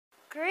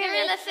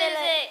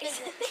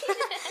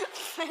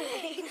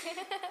saying.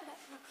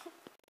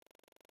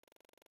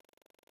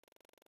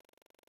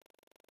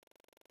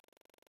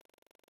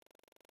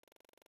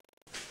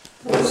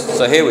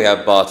 So here we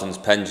have Barton's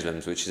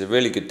pendulums, which is a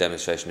really good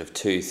demonstration of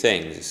two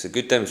things. It's a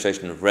good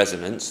demonstration of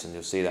resonance, and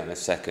you'll see that in a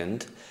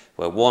second,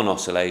 where one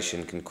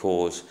oscillation can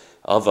cause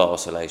other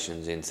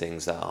oscillations in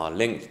things that are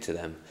linked to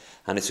them.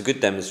 And it's a good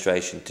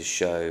demonstration to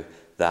show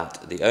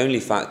that the only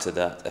factor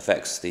that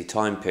affects the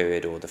time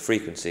period or the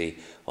frequency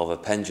of a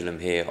pendulum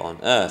here on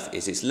Earth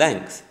is its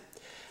length.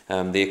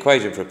 The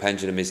equation for a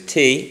pendulum is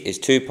T is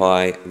 2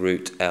 pi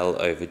root L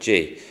over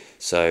G.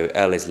 So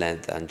L is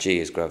length and G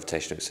is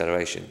gravitational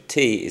acceleration.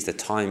 T is the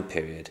time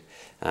period,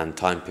 and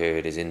time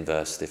period is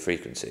inverse the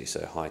frequency,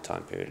 so high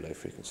time period, low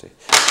frequency.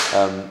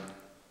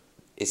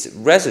 It's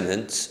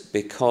resonance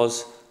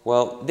because,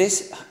 well,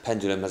 this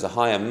pendulum has a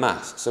higher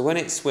mass, so when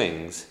it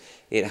swings,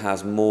 it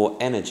has more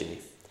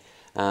energy.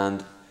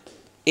 And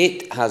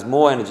it has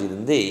more energy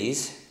than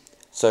these,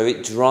 so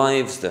it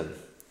drives them.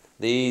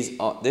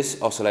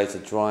 This oscillator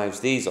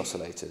drives these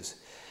oscillators,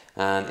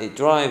 and it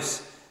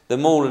drives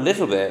them all a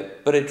little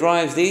bit, but it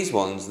drives these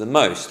ones the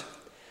most.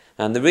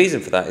 And the reason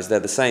for that is they're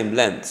the same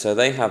length, so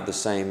they have the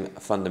same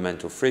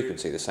fundamental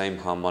frequency, the same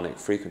harmonic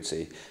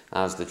frequency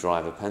as the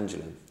driver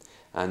pendulum.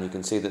 And you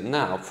can see that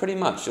now pretty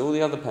much all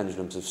the other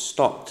pendulums have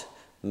stopped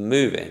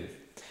moving,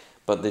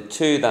 but the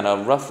two that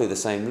are roughly the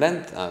same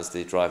length as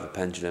the driver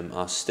pendulum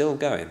are still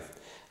going.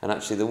 And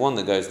actually the one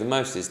that goes the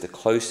most is the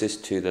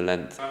closest to the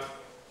length.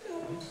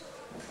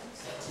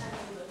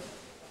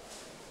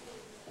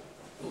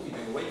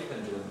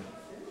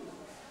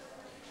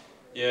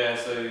 Yeah,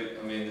 so,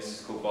 I mean, this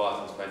is called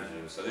Barton's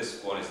pendulum. So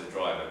this one is the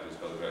driver because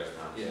it's got the greatest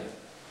mass. Yeah.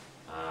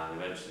 And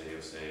eventually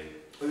you'll see...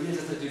 But it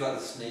doesn't do like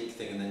the snake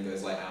thing and then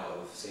goes like out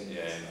of sync.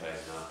 Yeah, in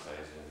phase and out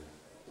phase.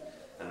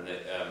 Yeah. And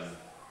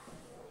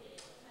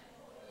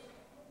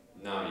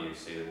now you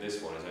see that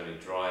this one is only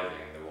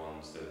driving the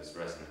ones that it's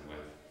resonant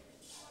with.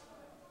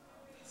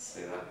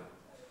 See that?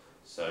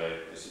 So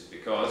this is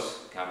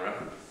because, camera,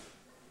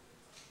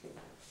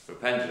 for a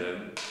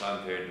pendulum,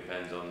 time period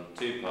depends on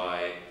 2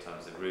 pi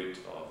times the root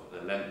of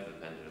the length of the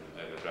pendulum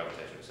over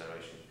gravitational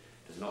acceleration.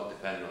 It does not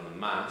depend on the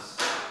mass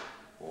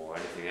or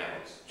anything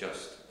else,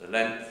 just the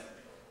length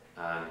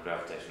and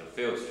gravitational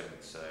field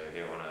strength. So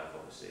here on Earth,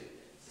 obviously,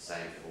 it's the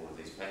same for all of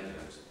these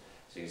pendulums.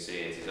 So you can see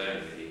it is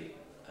only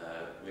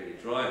really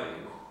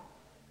driving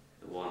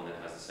the one that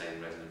has the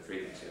same resonant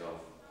frequency of.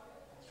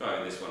 It's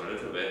driving this one a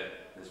little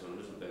bit, this one a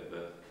little bit,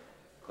 but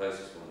the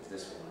closest one is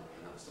this one,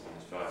 and that's the one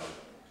that's driving.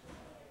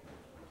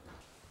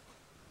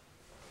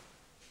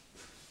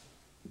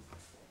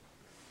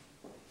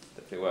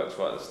 It works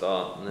right at the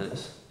start, and then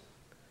it's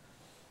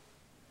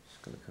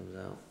just going to come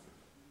out.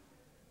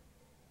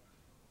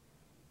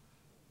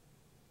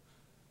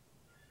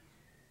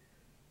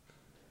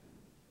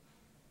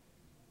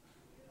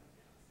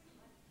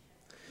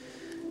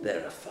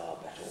 There are far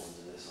better ones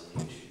than this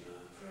on YouTube,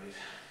 I'm afraid.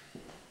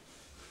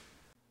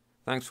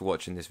 Thanks for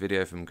watching this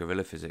video from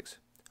Gorilla Physics.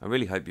 I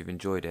really hope you've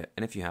enjoyed it,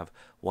 and if you have,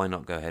 why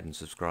not go ahead and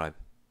subscribe.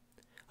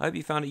 I hope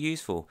you found it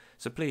useful,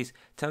 so please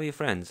tell your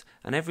friends,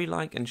 and every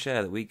like and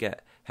share that we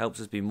get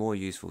helps us be more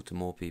useful to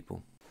more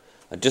people.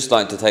 I'd just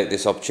like to take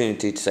this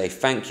opportunity to say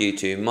thank you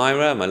to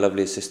Myra, my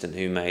lovely assistant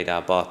who made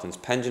our Barton's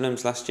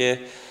pendulums last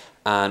year,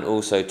 and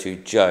also to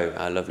Joe,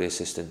 our lovely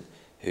assistant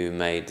who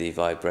made the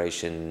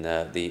vibration,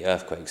 the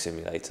earthquake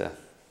simulator.